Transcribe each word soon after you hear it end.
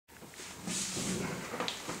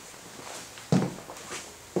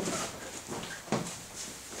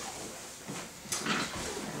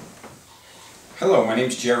Hello, my name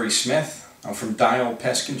is Jerry Smith. I'm from Dial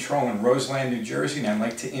Pest Control in Roseland, New Jersey, and I'd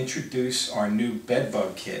like to introduce our new bed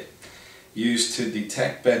bug kit used to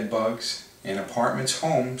detect bed bugs in apartments,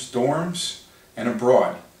 homes, dorms, and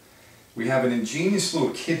abroad. We have an ingenious little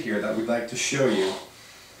kit here that we'd like to show you.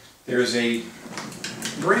 There's a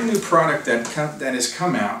brand new product that has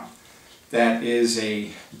come out that is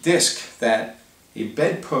a disc that a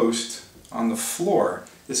bedpost on the floor,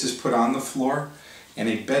 this is put on the floor, and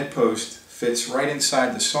a bedpost fits right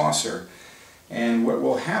inside the saucer. And what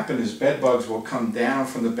will happen is bed bugs will come down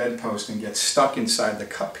from the bedpost and get stuck inside the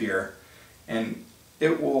cup here, and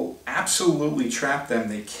it will absolutely trap them.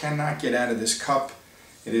 They cannot get out of this cup.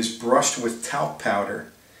 It is brushed with talc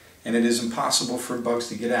powder, and it is impossible for bugs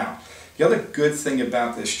to get out. The other good thing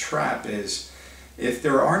about this trap is if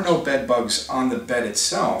there are no bed bugs on the bed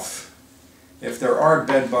itself, if there are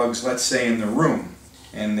bed bugs, let's say in the room,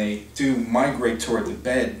 and they do migrate toward the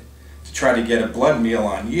bed to try to get a blood meal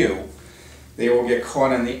on you, they will get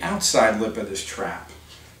caught on the outside lip of this trap.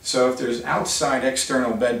 So if there's outside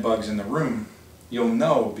external bed bugs in the room, you'll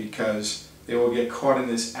know because they will get caught in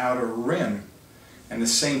this outer rim. And the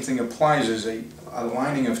same thing applies. There's a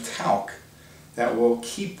lining of talc that will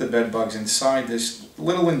keep the bed bugs inside this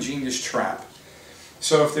little ingenious trap.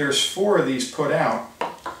 So if there's 4 of these put out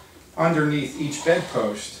underneath each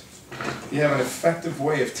bedpost, you have an effective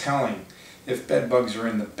way of telling if bed bugs are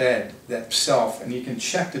in the bed itself, and you can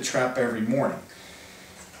check the trap every morning.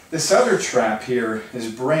 This other trap here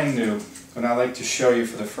is brand new, and I'd like to show you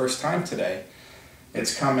for the first time today.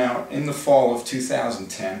 It's come out in the fall of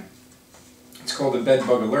 2010. It's called the Bed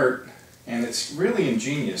Bug Alert, and it's really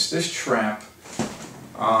ingenious. This trap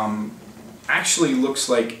actually looks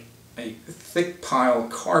like a thick pile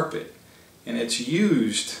carpet, and it's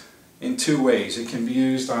used in 2 ways. It can be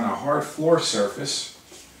used on a hard floor surface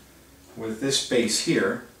with this base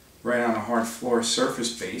here, right on a hard floor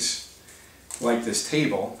surface base, like this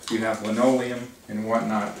table. If you have linoleum and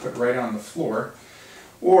whatnot put right on the floor.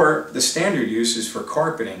 Or the standard use is for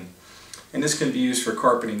carpeting, and this can be used for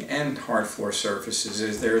carpeting and hard floor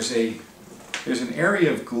surfaces. There's an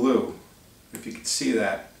area of glue, if you can see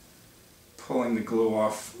that, pulling the glue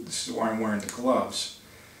off. This is why I'm wearing the gloves.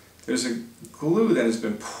 There's a glue that has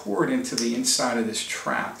been poured into the inside of this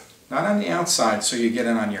trap. Not on the outside so you get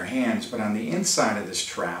it on your hands, but on the inside of this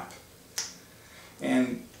trap.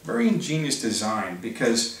 And very ingenious design,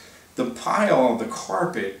 because the pile of the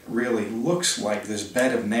carpet really looks like this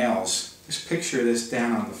bed of nails. Just picture this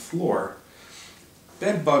down on the floor.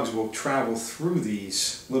 Bed bugs will travel through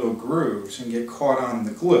these little grooves and get caught on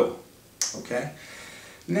the glue. Okay?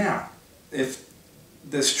 Now, if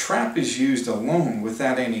this trap is used alone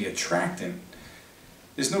without any attractant,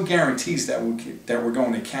 there's no guarantees that we're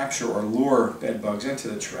going to capture or lure bed bugs into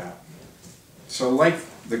the trap. So like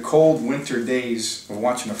the cold winter days of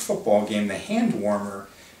watching a football game, the hand warmer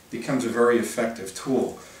becomes a very effective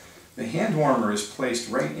tool. The hand warmer is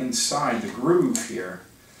placed right inside the groove here,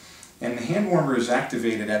 and the hand warmer is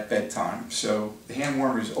activated at bedtime. So the hand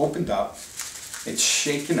warmer is opened up, it's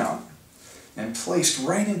shaken up, and placed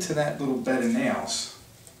right into that little bed of nails.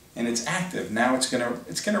 And it's active. Now it's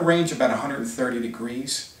gonna range about 130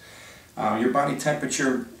 degrees. Your body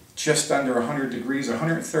temperature just under 100 degrees,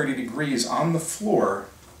 130 degrees on the floor,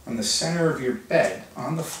 on the center of your bed,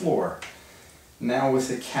 on the floor. Now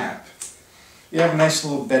with a cap. You have a nice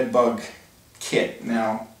little bed bug kit.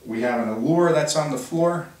 Now we have an allure that's on the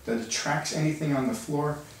floor that attracts anything on the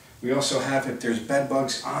floor. We also have, if there's bed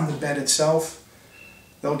bugs on the bed itself,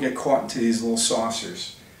 they'll get caught into these little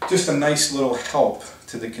saucers. Just a nice little help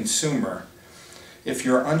to the consumer. If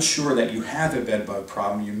you're unsure that you have a bed bug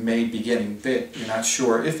problem, you may be getting bit, you're not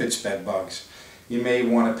sure if it's bed bugs, you may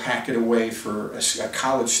want to pack it away for a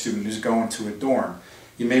college student who's going to a dorm.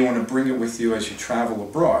 You may want to bring it with you as you travel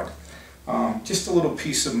abroad. Just a little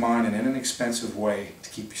peace of mind and an inexpensive way to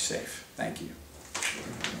keep you safe. Thank you.